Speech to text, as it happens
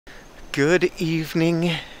Good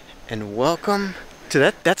evening and welcome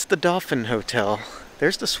to that's the Dolphin Hotel.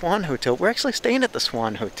 There's the Swan Hotel. We're actually staying at the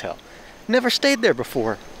Swan Hotel. Never stayed there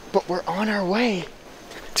before, but we're on our way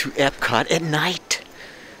to Epcot at night.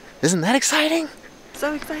 Isn't that exciting?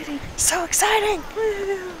 So exciting. So exciting!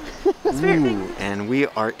 That's very big. And we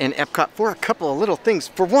are in Epcot for a couple of little things.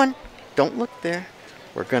 For one, don't look there.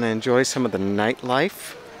 We're gonna enjoy some of the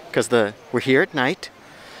nightlife because we're here at night.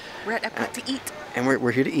 We're at Epcot to eat. And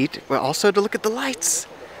we're here to eat, but also to look at the lights.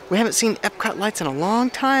 We haven't seen Epcot lights in a long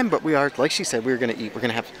time, but we are, like she said, we're gonna eat. We're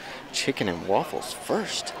gonna have chicken and waffles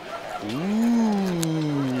first. Ooh.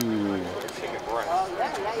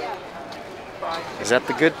 Is that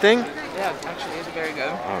the good thing? Yeah, actually, it's very good.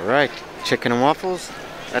 All right, chicken and waffles.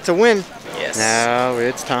 That's a win. Yes. Now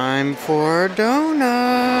it's time for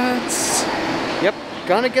donuts. Yep,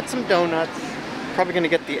 gonna get some donuts. Probably gonna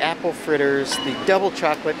get the apple fritters, the double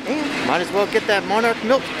chocolate, and might as well get that Monarch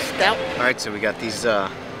milk stout. All right, so we got these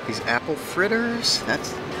apple fritters.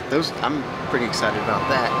 Those. I'm pretty excited about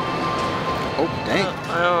that. Oh dang,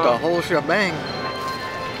 the whole shebang.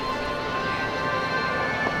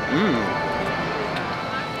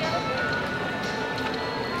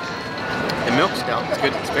 The milk stout is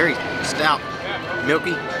good. It's very stout,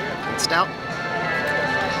 milky, and stout.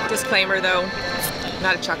 Disclaimer though,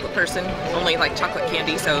 not a chocolate person, only like chocolate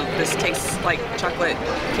candy, so this tastes like chocolate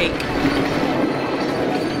cake.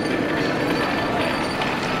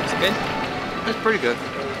 Is it good? It's pretty good.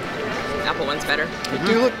 Apple one's better. They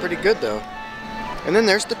do look pretty good though. And then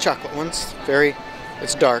there's the chocolate ones.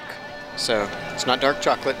 It's dark, so it's not dark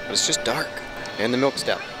chocolate, but it's just dark. And the milk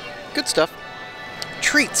stout. Good stuff.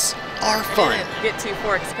 Treats are fun. I didn't get 2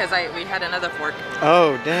 forks because we had another fork.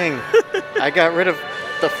 Oh dang! I got rid of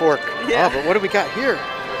the fork. Yeah. Oh, but what do we got here?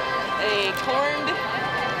 A corned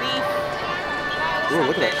beef. Ooh,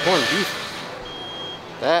 look at that corned beef.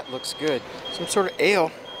 That looks good. Some sort of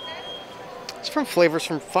ale. It's from Flavors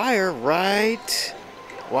from Fire, right?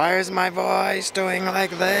 Why is my voice doing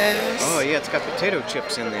like this? Oh yeah, it's got potato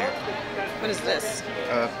chips in there. What is this?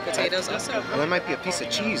 Potatoes also? Oh, that might be a piece of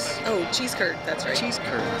cheese. Oh, cheese curd, that's right. Cheese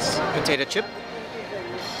curds. Potato chip,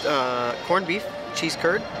 corned beef, cheese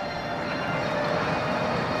curd.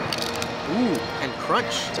 Ooh, and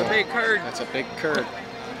crunch. It's a big curd. That's a big curd.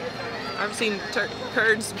 I've seen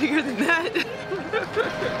curds bigger than that.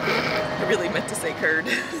 I really meant to say curd,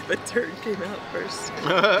 but turd came out first.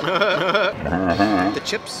 The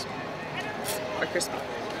chips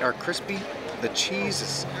are crispy. The cheese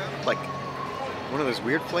is like one of those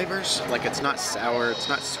weird flavors. Like it's not sour, it's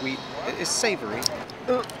not sweet. It is savory.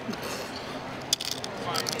 We're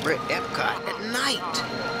at Epcot at night.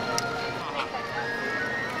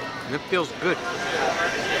 And it feels good.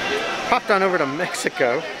 Popped on over to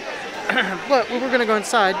Mexico. But we were gonna go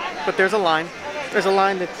inside, but there's a line. There's a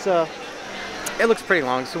line that's, it looks pretty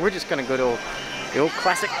long, so we're just gonna go to the old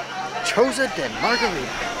classic Choza de Margarita.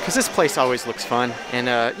 Because this place always looks fun and,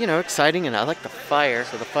 you know, exciting, and I like the fire,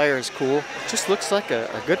 so the fire is cool. It just looks like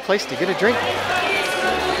a good place to get a drink.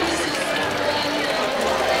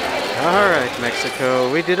 All right, Mexico,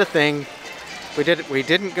 we did a thing. We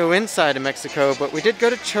didn't go inside of Mexico, but we did go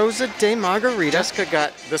to Choza de Margarita. Jessica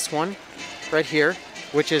got this one right here,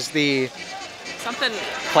 which is the something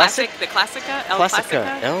classic, the Classica, El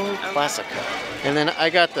Classica. And then I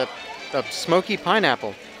got the smoky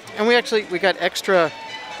pineapple. And we got extra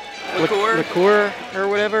liqueur or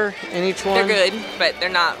whatever in each one. They're good, but they're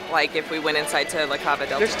not like if we went inside to La Cava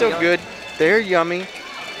del They're still good. They're yummy.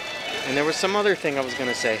 And there was some other thing I was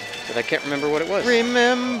gonna say that I can't remember what it was.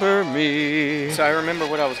 Remember me. So I remember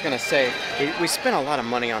what I was gonna say. We spent a lot of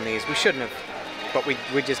money on these. We shouldn't have, but we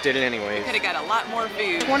just did it anyways. We could have got a lot more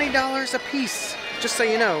food. $20 a piece, just so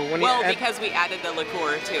you know. Because we added the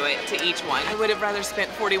liqueur to each one. I would have rather spent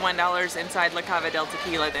 $41 inside La Cava del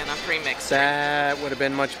Tequila than a premix. That would have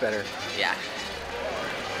been much better. Yeah.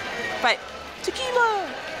 But tequila.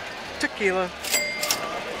 Tequila.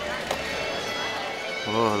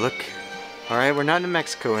 Oh, look. All right, we're not in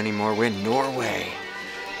Mexico anymore. We're in Norway,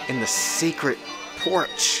 in the secret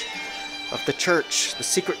porch of the church, the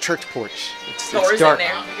secret church porch. It's dark. In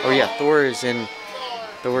there. Oh yeah, Thor is in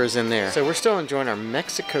there. So we're still enjoying our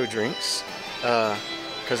Mexico drinks,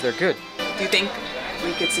 because they're good. Do you think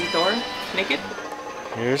we could see Thor naked?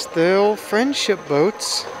 Here's the old friendship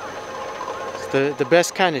boats. It's the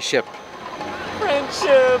best kind of ship.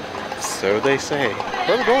 Friendship. So they say.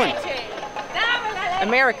 Where are we going?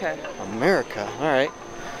 America. America. All right.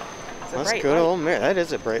 Let's go to old America. That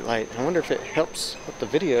is a bright light. I wonder if it helps with the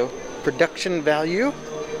video production value.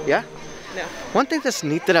 Yeah? No. One thing that's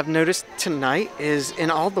neat that I've noticed tonight is in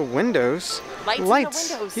all the windows, Lights in the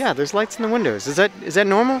windows. Yeah, there's lights in the windows. Is that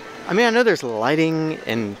normal? I mean, I know there's lighting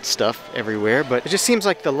and stuff everywhere, but it just seems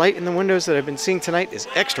like the light in the windows that I've been seeing tonight is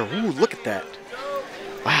extra. Ooh, look at that.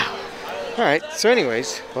 Wow. All right, so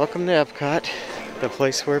anyways, welcome to Epcot, the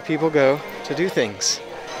place where people go to do things.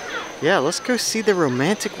 Yeah, let's go see the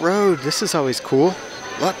romantic road. This is always cool.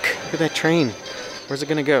 Look at that train. Where's it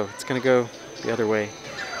gonna go? It's gonna go the other way.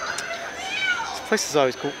 This place is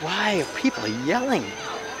always cool. Why are people yelling?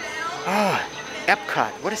 Ah,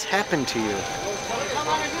 Epcot, what has happened to you?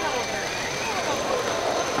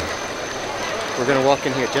 We're gonna walk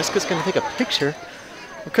in here. Jessica's gonna take a picture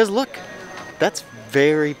because look, that's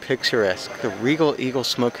very picturesque. The Regal Eagle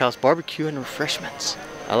Smokehouse barbecue and refreshments.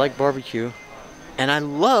 I like barbecue and I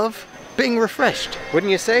love being refreshed.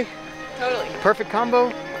 Wouldn't you say? Totally. Perfect combo,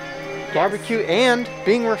 yes. Barbecue and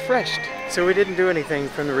being refreshed. So we didn't do anything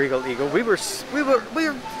from the Regal Eagle. We were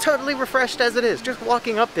totally refreshed as it is. Just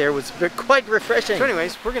walking up there was quite refreshing. So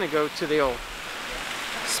anyways, we're gonna go to the old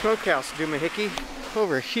smokehouse doohickey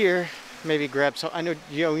over here. Maybe grab some. I know,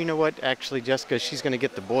 you know what? Actually, Jessica, she's gonna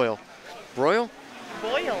get the boil. Broil?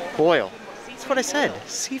 Boil. Boil. That's what I said.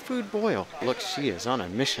 Seafood boil. Look, she is on a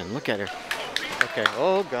mission. Look at her. Okay.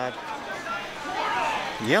 Oh God.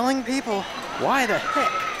 Yelling people. Why the heck?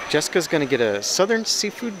 Jessica's gonna get a southern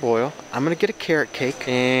seafood boil. I'm gonna get a carrot cake,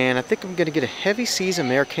 and I think I'm gonna get a heavy seas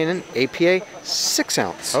American APA 6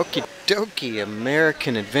 ounce. Okie dokie,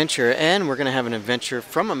 American adventure, and we're gonna have an adventure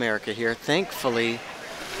from America here, thankfully.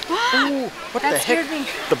 Ooh, what the heck? Me.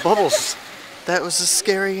 The bubbles. That was a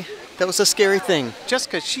scary thing.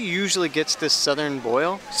 Jessica, she usually gets this southern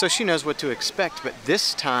boil, so she knows what to expect, but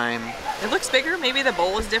this time... It looks bigger. Maybe the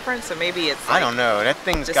bowl is different, so maybe it's like, I don't know. That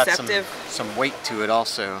thing's deceptive. got some weight to it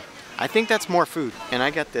also. I think that's more food. And I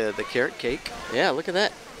got the carrot cake. Yeah, look at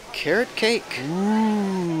that. Carrot cake.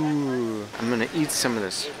 Ooh. I'm gonna eat some of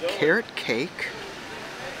this carrot cake.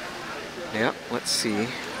 Yep, let's see.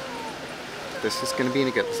 This is gonna be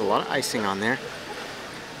any good. There's a lot of icing on there.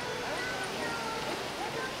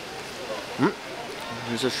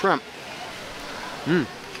 There's a shrimp.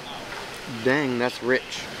 Dang, that's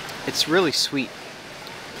rich. It's really sweet.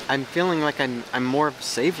 I'm feeling like I'm more of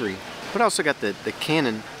savory. But I also got the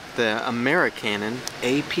Canon, the Americanon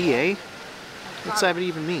APA. What's that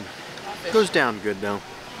even mean? Goes down good though.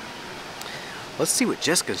 Let's see what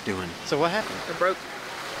Jessica's doing. So what happened? I broke.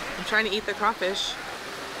 I'm trying to eat the crawfish,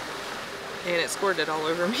 and it squirted all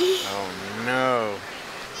over me. Oh no.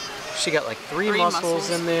 She got like three mussels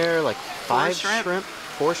in there, like 5 shrimp,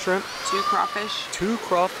 4 shrimp, 2 crawfish, 2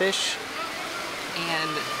 crawfish, and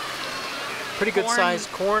pretty good sized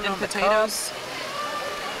corn and on potatoes. The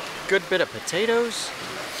top. Good bit of potatoes.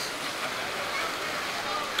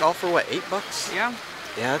 All for what, $8? Yeah.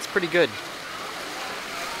 Yeah, that's pretty good.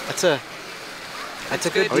 That's a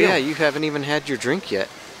good deal. Oh yeah, you haven't even had your drink yet.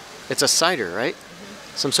 It's a cider, right?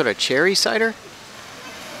 Mm-hmm. Some sort of cherry cider?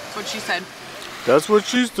 That's what she said. That's what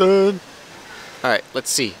she said. Alright, let's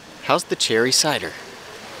see. How's the cherry cider?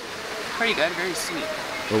 Pretty good, very sweet.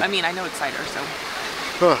 Oh. I mean, I know it's cider, so.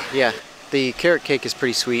 Oh, yeah. The carrot cake is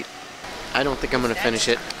pretty sweet. I don't think I'm going to finish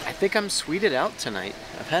it. I think I'm sweeted out tonight.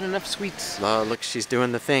 I've had enough sweets. Oh, look, she's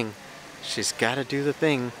doing the thing. She's got to do the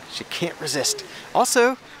thing. She can't resist.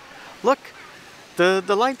 Also, look, the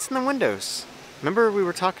lights in the windows. Remember we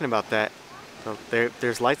were talking about that? So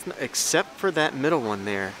there's lights, except for that middle one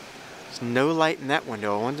there. There's no light in that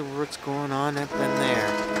window. I wonder what's going on up in there.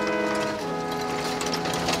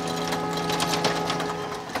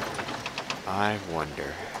 I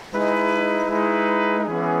wonder.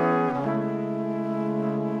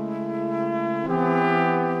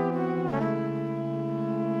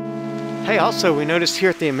 Hey, also we noticed here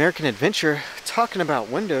at the American Adventure, talking about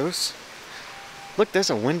windows. Look, there's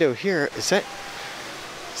a window here. Is that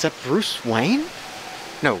Bruce Wayne?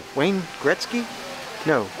 No, Wayne Gretzky?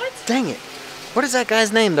 No. What? Dang it. What is that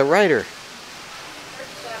guy's name, the writer?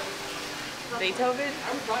 Beethoven?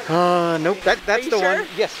 Nope. That's the sure? one.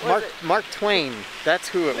 Yes, Mark Twain. That's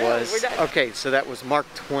who it was. Okay, so that was Mark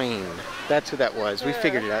Twain. That's who that was. We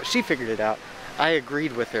figured it out. She figured it out. I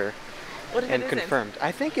agreed with her and confirmed.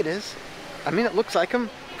 I think it is. I mean, it looks like him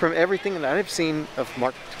from everything that I've seen of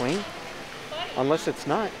Mark Twain. Unless it's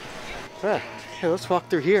not. Here, let's walk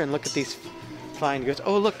through here and look at these fine goods.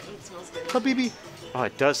 Oh, look. Habibi. Oh,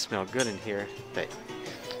 it does smell good in here.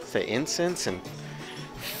 The incense and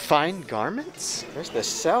fine garments. There's the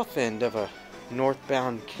south end of a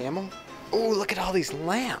northbound camel. Oh, look at all these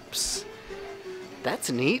lamps. That's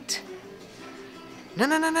neat. No,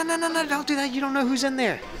 don't do that. You don't know who's in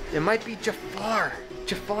there. It might be Jafar.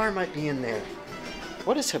 Jafar might be in there.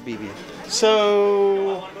 What is Habibi?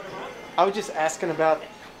 So, I was just asking about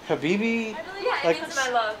Habibi? Yeah, Like- it means my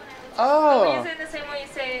love. Oh. We use it the same way you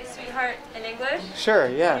say sweetheart in English. Sure,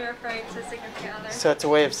 When yeah. you're referring to a significant other. So it's a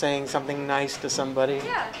way of saying something nice to somebody.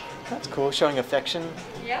 Yeah. That's cool. Showing affection.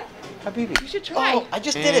 Yeah. Habibi. You should try. Oh, I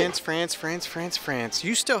just did it. France.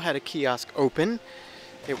 You still had a kiosk open.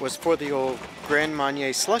 It was for the old Grand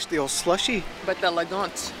Marnier slush, the old slushy. But the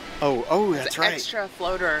Lagont, Oh, that's right. extra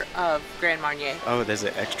floater of Grand Marnier. Oh, there's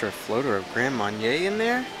an extra floater of Grand Marnier in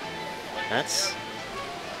there? That's...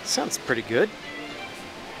 sounds pretty good.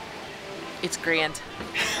 It's grand.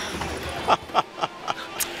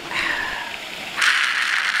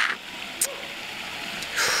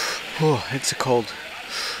 Oh, it's a cold.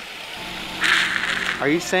 Are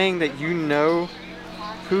you saying that you know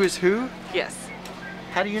who is who? Yes.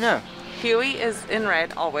 How do you know? Huey is in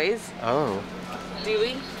red always. Oh.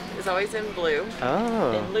 Dewey is always in blue.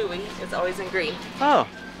 Oh. And Louie is always in green. Oh.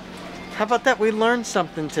 How about that? We learned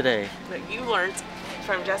something today. That you learned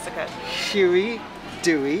from Jessica. Huey,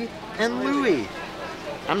 Dewey, and Louie.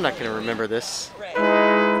 I'm not going to remember this.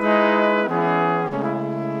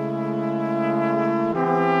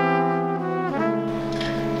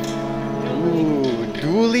 Ooh,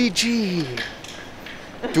 Dooley G.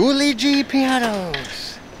 Dooley G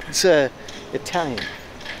pianos. It's Italian.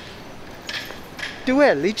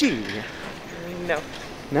 Duelli G. No.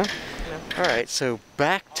 No? No. All right, so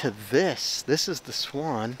back to this. This is the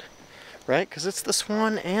Swan, right? Because it's the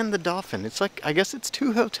Swan and the Dolphin. It's like, I guess it's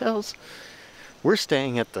two hotels. We're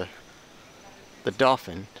staying at the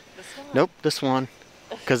Dolphin. The Swan. Nope, the Swan,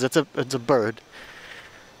 because it's a bird.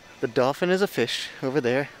 The Dolphin is a fish over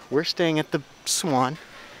there. We're staying at the Swan.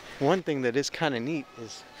 One thing that is kind of neat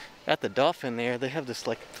is at the Dolphin there, they have this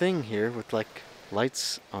like thing here with like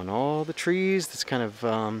lights on all the trees. That's kind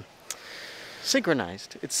of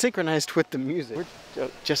synchronized. It's synchronized with the music.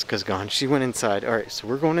 Jessica's gone. She went inside. All right, so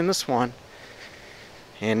we're going in the Swan.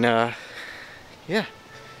 And yeah.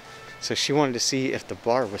 So she wanted to see if the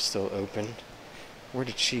bar was still open. Where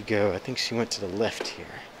did she go? I think she went to the left here.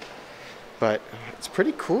 But it's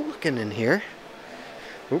pretty cool looking in here.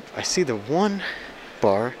 Oop, I see the one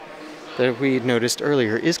bar that we had noticed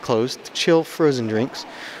earlier is closed. Chill frozen drinks.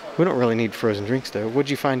 We don't really need frozen drinks though. What'd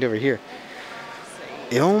you find over here?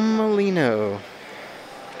 Il Molino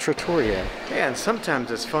Trattoria. Yeah, and sometimes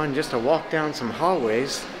it's fun just to walk down some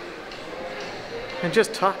hallways and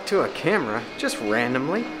just talk to a camera, just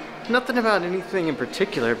randomly. Nothing about anything in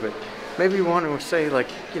particular, but maybe you want to say like,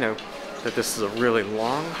 you know, that this is a really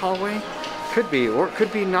long hallway. Could be, or it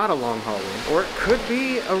could be not a long hallway. Or it could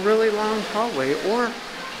be a really long hallway, or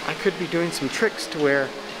I could be doing some tricks to where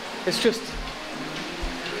it's just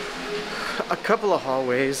a couple of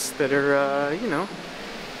hallways that are, you know,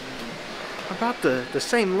 about the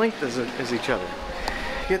same length as each other.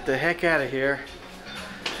 Get the heck out of here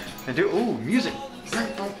and do, ooh, music.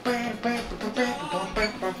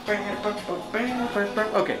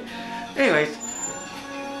 Okay, anyways,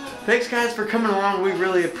 thanks guys for coming along. We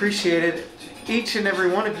really appreciate it. Each and every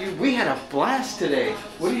one of you. We had a blast today.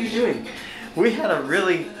 What are you doing? We had a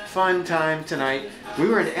really fun time tonight. We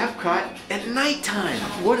were in Epcot at nighttime.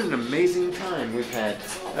 What an amazing time we've had.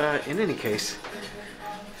 In any case,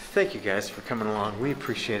 thank you guys for coming along. We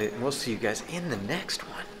appreciate it, and we'll see you guys in the next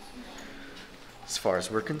one. As far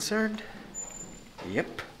as we're concerned,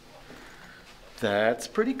 yep. That's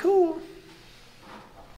pretty cool.